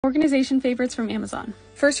Organization favorites from Amazon.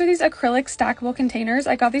 First are these acrylic stackable containers.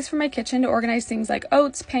 I got these for my kitchen to organize things like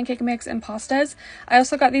oats, pancake mix, and pastas. I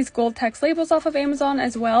also got these gold text labels off of Amazon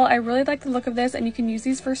as well. I really like the look of this, and you can use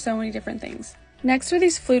these for so many different things. Next are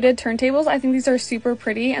these fluted turntables. I think these are super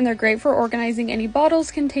pretty, and they're great for organizing any bottles,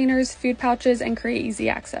 containers, food pouches, and create easy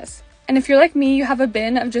access. And if you're like me, you have a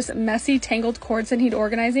bin of just messy, tangled cords that need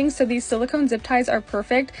organizing, so these silicone zip ties are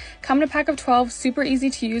perfect. Come in a pack of 12, super easy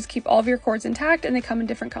to use, keep all of your cords intact, and they come in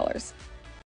different colors.